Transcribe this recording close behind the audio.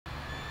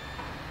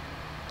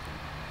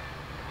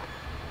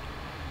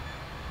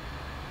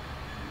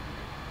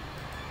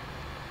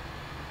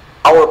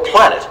our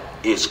planet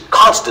is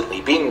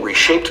constantly being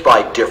reshaped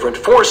by different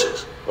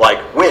forces,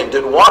 like wind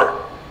and water.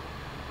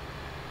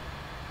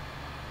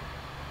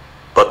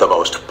 But the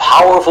most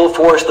powerful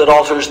force that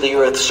alters the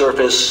Earth's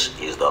surface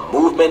is the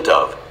movement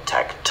of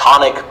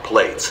tectonic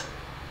plates.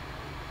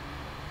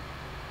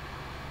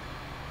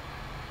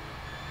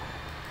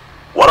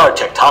 What are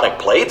tectonic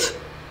plates?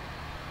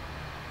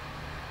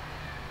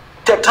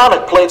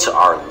 Tectonic plates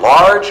are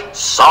large,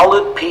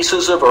 solid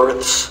pieces of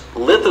Earth's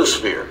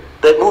lithosphere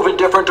that move in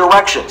different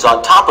directions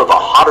on top of a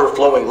hotter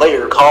flowing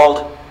layer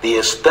called the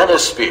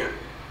asthenosphere.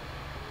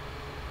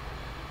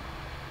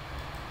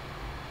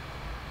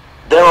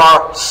 There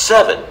are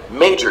 7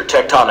 major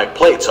tectonic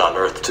plates on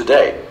Earth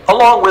today,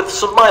 along with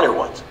some minor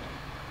ones.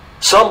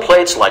 Some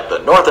plates, like the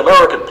North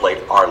American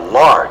plate, are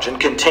large and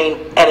contain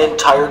an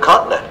entire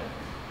continent.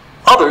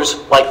 Others,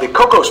 like the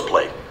Cocos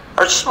plate,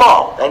 are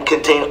small and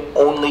contain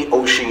only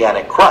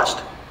oceanic crust.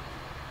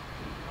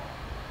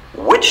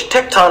 Which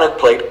tectonic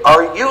plate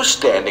are you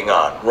standing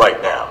on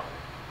right now?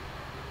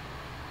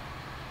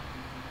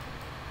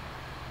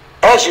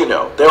 As you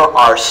know, there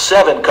are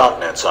 7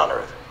 continents on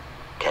Earth.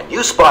 Can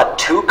you spot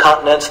 2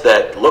 continents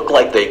that look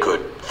like they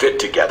could fit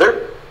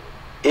together?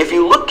 If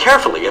you look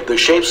carefully at the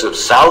shapes of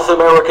South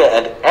America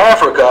and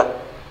Africa,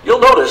 you'll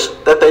notice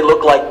that they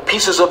look like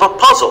pieces of a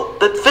puzzle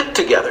that fit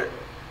together.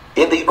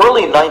 In the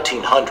early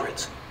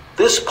 1900s,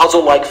 this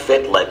puzzle-like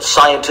fit led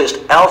scientist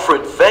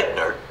Alfred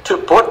Wegener to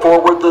put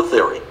forward the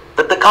theory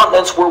that the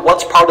continents were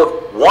once part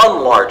of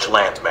one large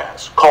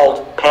landmass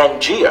called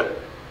Pangaea.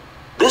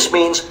 This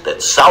means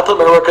that South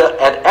America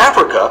and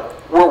Africa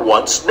were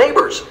once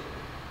neighbors.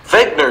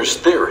 Wegener's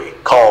theory,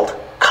 called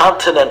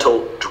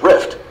continental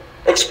drift,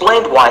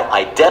 explained why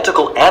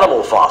identical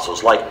animal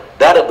fossils like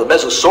that of the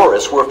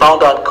Mesosaurus were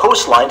found on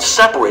coastlines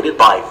separated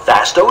by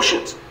vast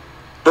oceans.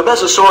 The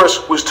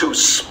Mesosaurus was too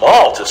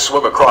small to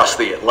swim across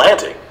the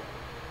Atlantic.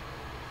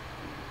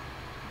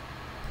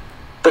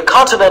 The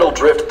continental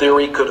drift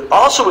theory could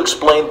also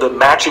explain the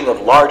matching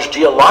of large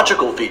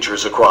geological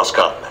features across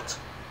continents.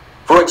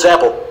 For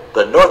example,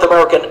 the North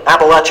American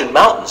Appalachian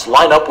Mountains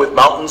line up with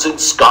mountains in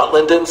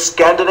Scotland and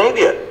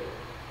Scandinavia.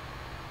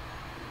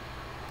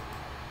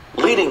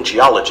 Leading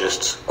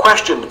geologists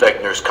questioned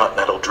Wegener's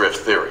continental drift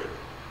theory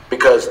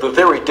because the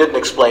theory didn't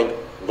explain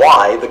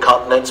why the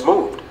continents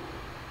moved.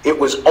 It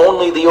was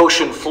only the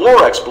ocean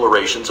floor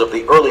explorations of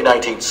the early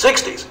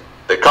 1960s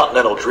that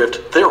continental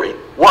drift theory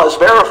was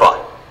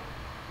verified.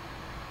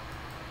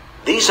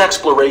 These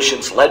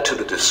explorations led to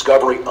the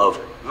discovery of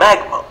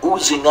magma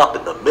oozing up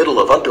in the middle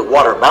of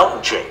underwater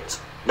mountain chains,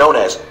 known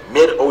as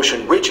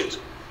mid-ocean ridges,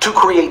 to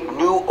create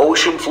new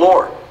ocean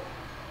floor.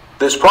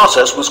 This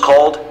process was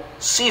called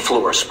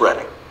seafloor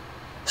spreading.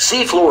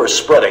 Seafloor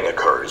spreading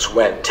occurs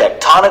when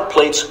tectonic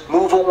plates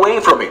move away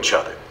from each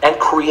other and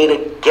create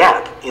a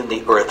gap in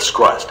the Earth's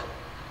crust.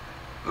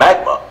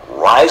 Magma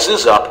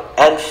rises up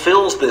and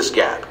fills this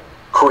gap,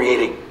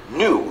 creating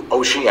new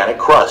oceanic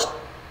crust.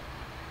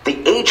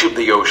 The age of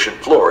the ocean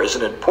floor is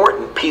an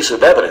important piece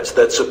of evidence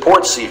that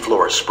supports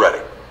seafloor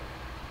spreading.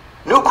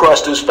 New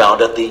crust is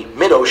found at the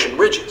mid-ocean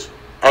ridges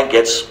and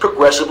gets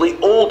progressively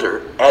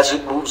older as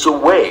it moves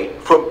away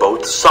from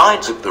both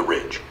sides of the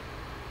ridge.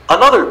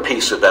 Another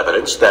piece of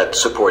evidence that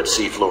supports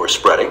seafloor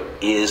spreading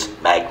is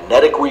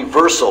magnetic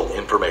reversal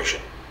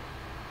information.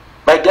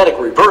 Magnetic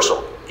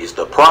reversal is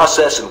the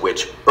process in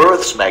which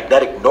Earth's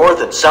magnetic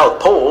north and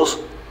south poles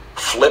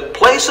flip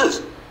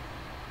places.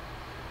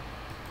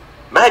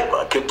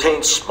 Magma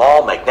contains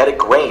small magnetic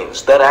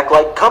grains that act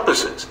like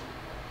compasses.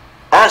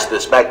 As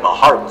this magma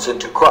hardens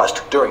into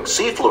crust during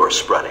seafloor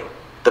spreading,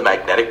 the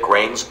magnetic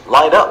grains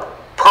line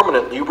up,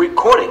 permanently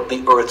recording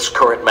the Earth's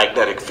current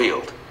magnetic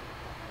field.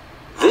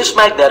 This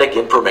magnetic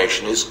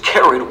information is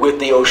carried with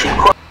the ocean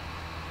crust.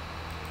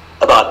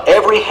 About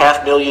every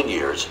 500,000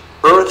 years,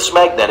 Earth's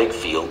magnetic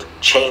field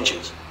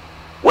changes.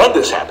 When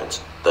this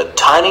happens, the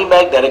tiny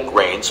magnetic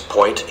grains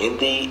point in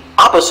the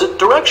opposite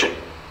direction.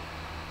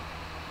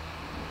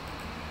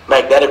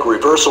 Magnetic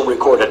reversal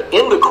recorded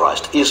in the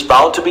crust is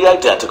found to be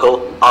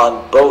identical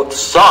on both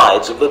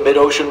sides of the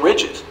mid-ocean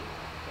ridges,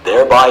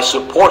 thereby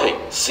supporting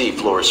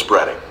seafloor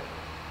spreading.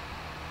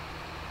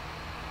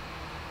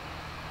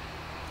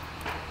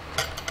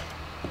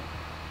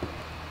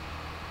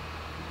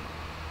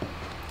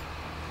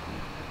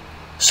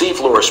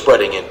 Seafloor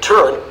spreading, in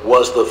turn,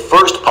 was the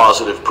first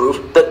positive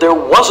proof that there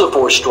was a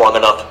force strong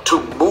enough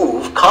to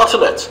move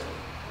continents.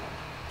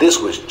 This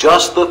was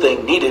just the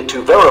thing needed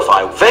to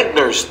verify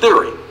Wegener's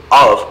theory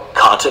of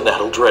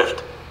continental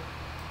drift.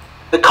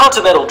 The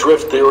continental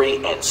drift theory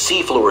and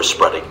seafloor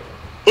spreading,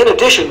 in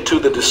addition to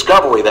the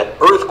discovery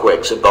that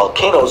earthquakes and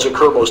volcanoes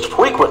occur most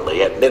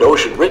frequently at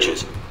mid-ocean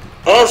ridges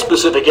and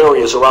specific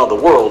areas around the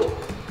world,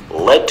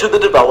 led to the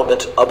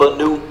development of a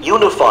new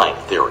unifying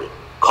theory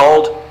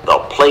called the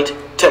plate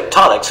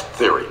tectonics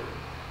theory.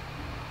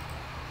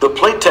 The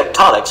plate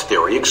tectonics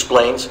theory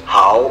explains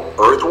how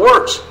Earth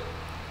works.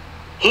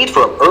 Heat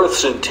from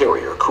Earth's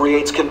interior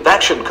creates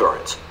convection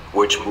currents,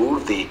 which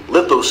move the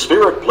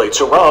lithospheric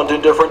plates around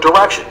in different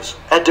directions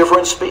at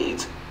different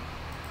speeds.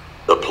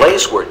 The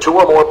place where two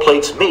or more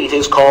plates meet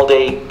is called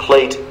a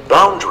plate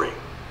boundary.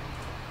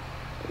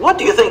 What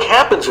do you think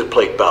happens at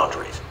plate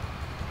boundaries?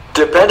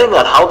 Depending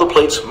on how the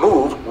plates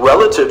move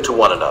relative to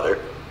one another,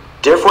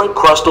 different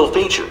crustal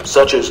features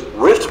such as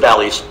rift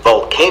valleys,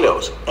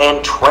 volcanoes,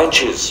 and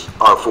trenches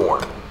are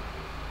formed.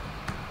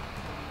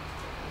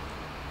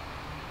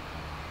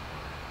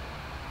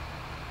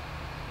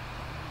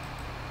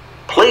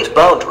 Plate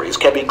boundaries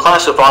can be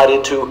classified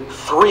into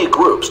three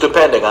groups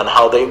depending on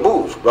how they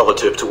move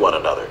relative to one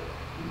another.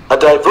 A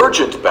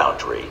divergent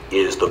boundary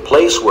is the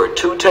place where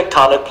two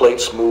tectonic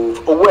plates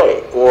move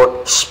away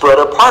or spread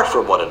apart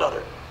from one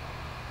another.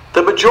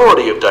 The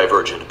majority of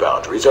divergent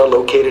boundaries are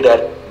located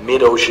at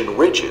mid-ocean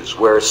ridges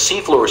where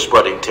seafloor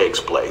spreading takes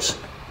place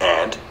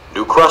and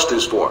new crust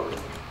is formed.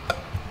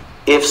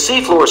 If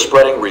seafloor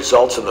spreading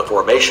results in the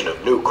formation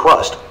of new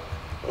crust,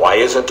 why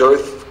isn't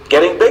Earth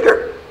getting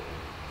bigger?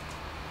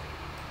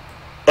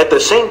 At the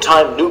same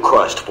time new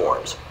crust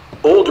forms,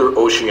 older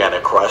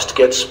oceanic crust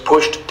gets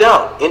pushed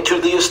down into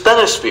the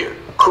asthenosphere,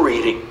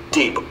 creating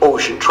deep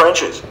ocean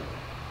trenches.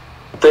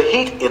 The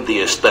heat in the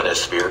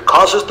asthenosphere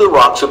causes the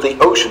rocks of the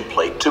ocean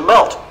plate to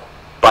melt.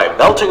 By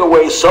melting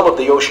away some of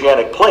the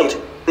oceanic plate,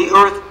 the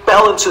Earth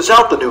balances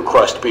out the new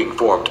crust being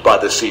formed by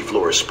the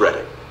seafloor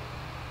spreading.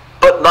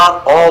 But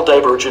not all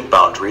divergent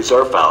boundaries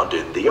are found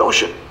in the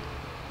ocean.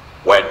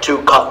 When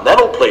two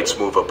continental plates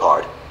move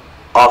apart,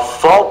 a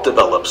fault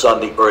develops on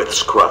the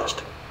Earth's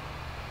crust.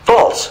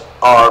 Faults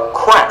are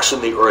cracks in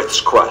the Earth's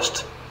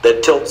crust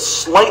that tilt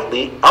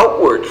slightly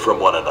outward from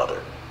one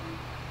another.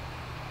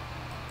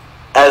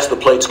 As the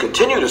plates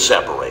continue to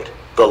separate,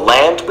 the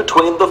land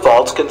between the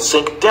faults can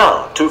sink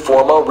down to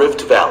form a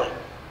rift valley.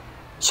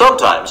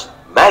 Sometimes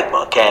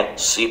magma can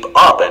seep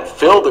up and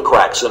fill the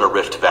cracks in a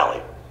rift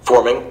valley,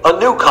 forming a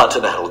new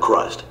continental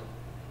crust.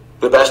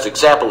 The best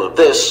example of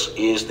this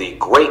is the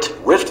Great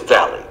Rift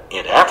Valley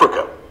in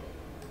Africa.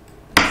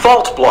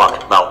 Fault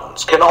block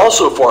mountains can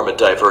also form at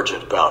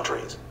divergent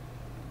boundaries.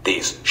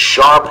 These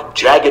sharp,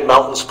 jagged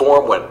mountains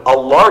form when a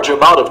large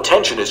amount of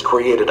tension is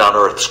created on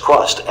Earth's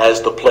crust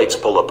as the plates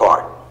pull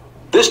apart.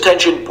 This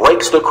tension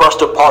breaks the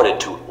crust apart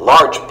into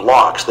large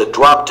blocks that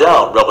drop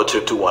down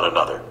relative to one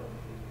another.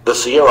 The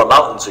Sierra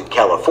Mountains in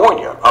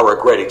California are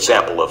a great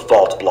example of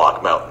fault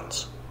block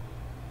mountains.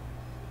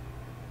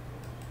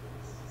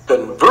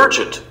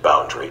 Convergent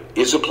boundary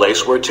is a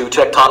place where two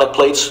tectonic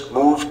plates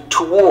move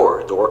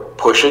toward or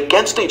push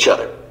against each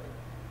other.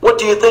 What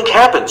do you think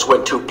happens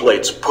when two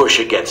plates push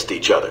against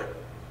each other?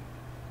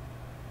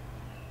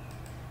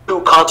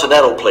 Two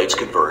continental plates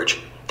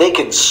converge, they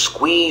can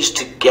squeeze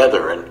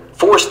together and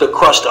force the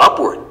crust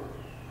upward.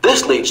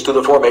 This leads to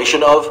the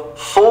formation of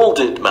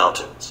folded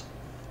mountains.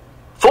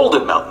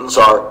 Folded mountains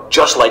are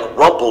just like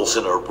rumples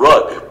in a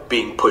rug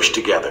being pushed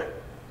together.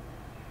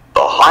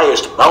 The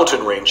highest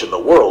mountain range in the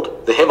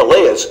world, the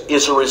Himalayas,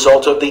 is a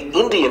result of the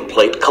Indian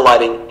plate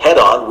colliding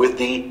head-on with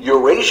the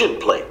Eurasian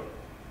plate.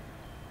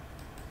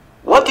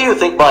 What do you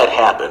think might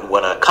happen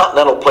when a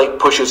continental plate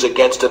pushes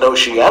against an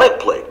oceanic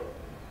plate?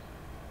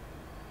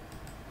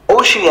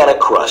 Oceanic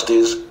crust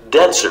is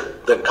denser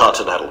than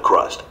continental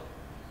crust.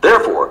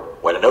 Therefore,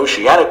 when an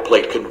oceanic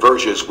plate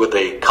converges with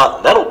a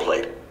continental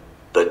plate,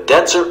 the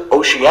denser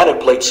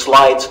oceanic plate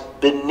slides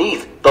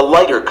beneath the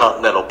lighter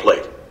continental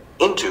plate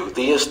into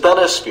the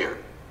asthenosphere.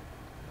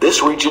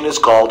 This region is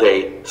called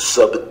a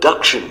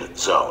subduction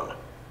zone.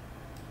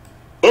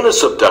 In a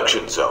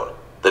subduction zone,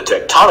 the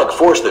tectonic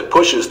force that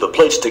pushes the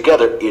plates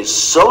together is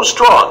so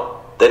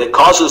strong that it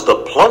causes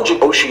the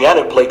plunging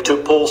oceanic plate to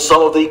pull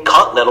some of the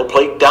continental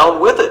plate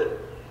down with it,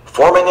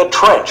 forming a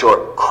trench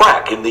or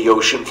crack in the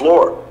ocean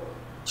floor.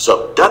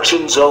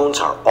 Subduction zones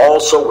are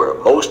also where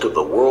most of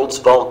the world's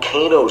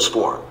volcanoes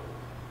form.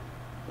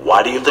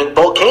 Why do you think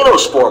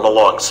volcanoes form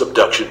along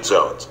subduction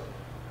zones?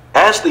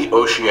 As the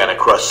oceanic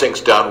crust sinks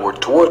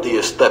downward toward the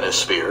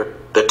asthenosphere,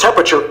 the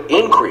temperature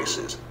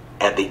increases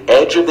and the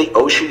edge of the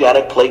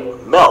oceanic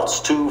plate melts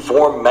to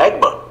form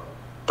magma.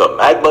 The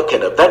magma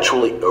can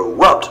eventually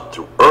erupt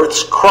through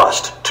Earth's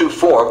crust to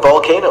form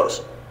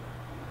volcanoes.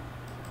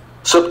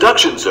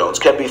 Subduction zones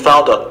can be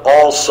found on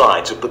all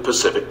sides of the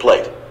Pacific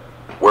Plate,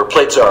 where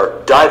plates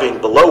are diving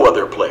below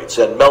other plates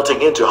and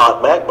melting into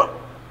hot magma.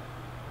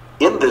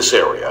 In this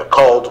area,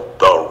 called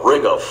the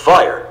Ring of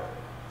Fire,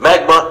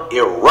 magma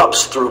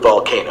erupts through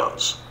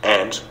volcanoes,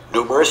 and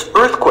numerous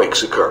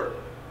earthquakes occur.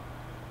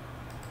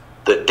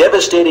 The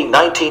devastating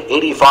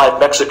 1985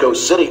 Mexico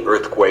City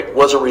earthquake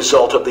was a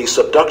result of the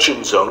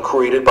subduction zone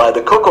created by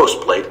the Cocos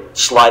Plate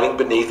sliding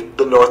beneath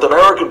the North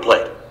American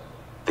Plate.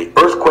 The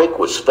earthquake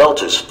was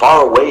felt as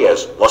far away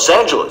as Los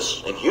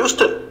Angeles and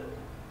Houston.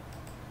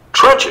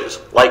 Trenches,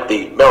 like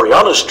the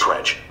Marianas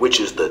Trench, which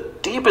is the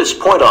deepest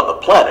point on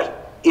the planet,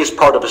 is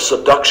part of a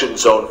subduction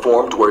zone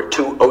formed where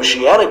two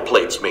oceanic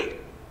plates meet.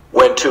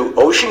 When two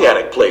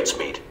oceanic plates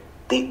meet,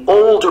 the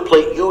older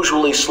plate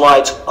usually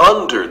slides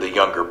under the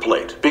younger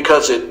plate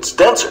because it's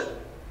denser,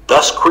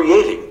 thus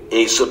creating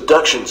a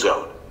subduction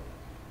zone.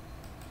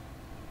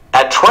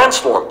 At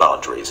transform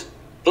boundaries,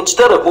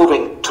 instead of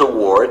moving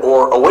toward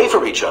or away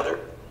from each other,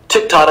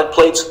 tectonic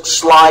plates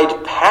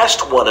slide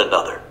past one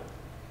another.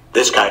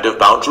 This kind of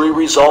boundary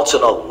results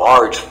in a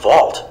large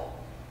fault.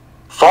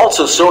 Faults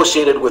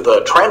associated with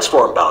a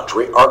transform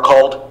boundary are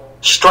called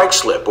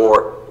strike-slip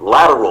or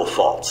lateral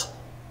faults.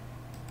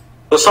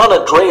 The San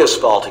Andreas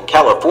Fault in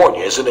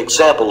California is an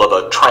example of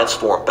a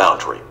transform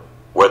boundary,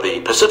 where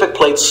the Pacific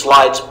plate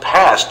slides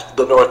past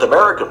the North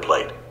American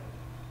plate.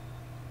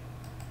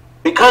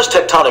 Because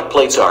tectonic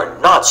plates are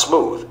not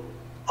smooth,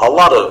 a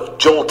lot of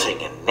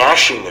jolting and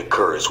gnashing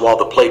occurs while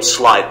the plates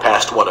slide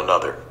past one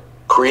another,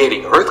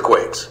 creating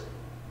earthquakes.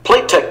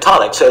 Plate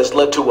tectonics has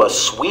led to a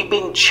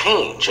sweeping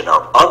change in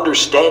our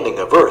understanding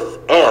of Earth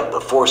and the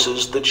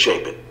forces that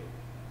shape it.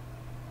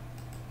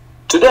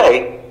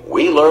 Today,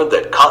 we learned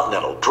that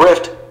continental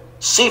drift,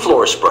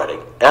 seafloor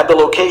spreading, and the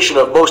location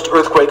of most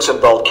earthquakes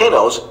and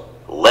volcanoes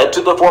led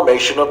to the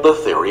formation of the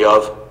theory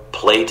of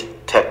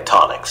plate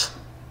tectonics.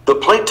 The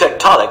plate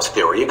tectonics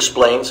theory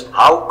explains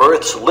how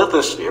Earth's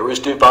lithosphere is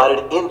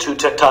divided into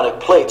tectonic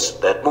plates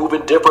that move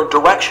in different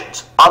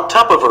directions on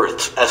top of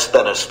Earth's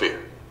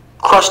asthenosphere.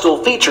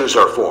 Crustal features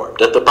are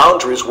formed at the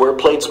boundaries where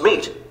plates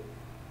meet.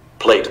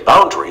 Plate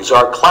boundaries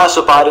are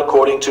classified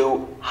according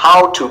to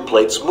how two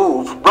plates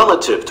move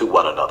relative to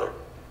one another.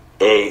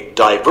 A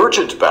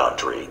divergent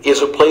boundary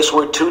is a place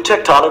where two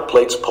tectonic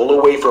plates pull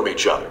away from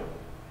each other.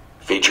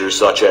 Features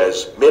such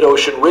as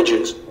mid-ocean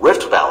ridges,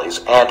 rift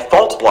valleys, and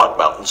fault block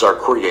mountains are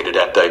created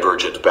at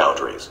divergent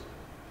boundaries.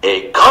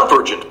 A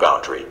convergent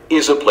boundary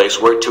is a place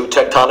where two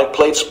tectonic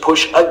plates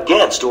push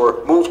against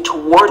or move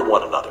toward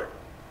one another.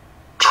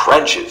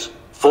 Trenches,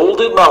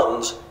 folded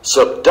mountains,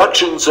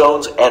 subduction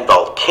zones, and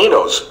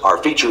volcanoes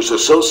are features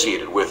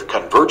associated with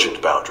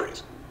convergent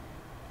boundaries.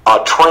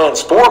 A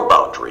transform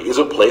boundary is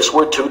a place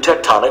where two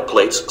tectonic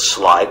plates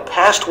slide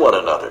past one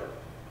another.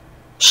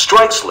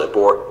 Strike-slip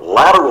or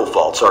lateral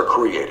faults are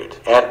created,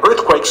 and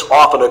earthquakes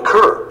often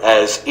occur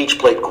as each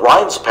plate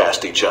grinds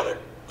past each other.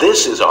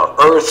 This is our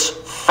Earth's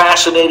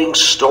fascinating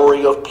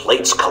story of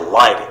plates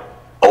colliding,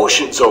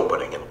 oceans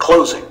opening and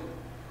closing,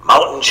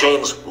 mountain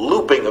chains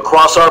looping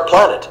across our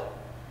planet,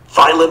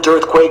 violent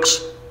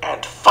earthquakes,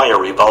 and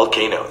fiery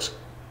volcanoes.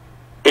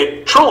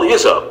 It truly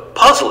is a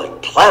puzzling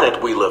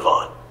planet we live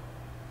on.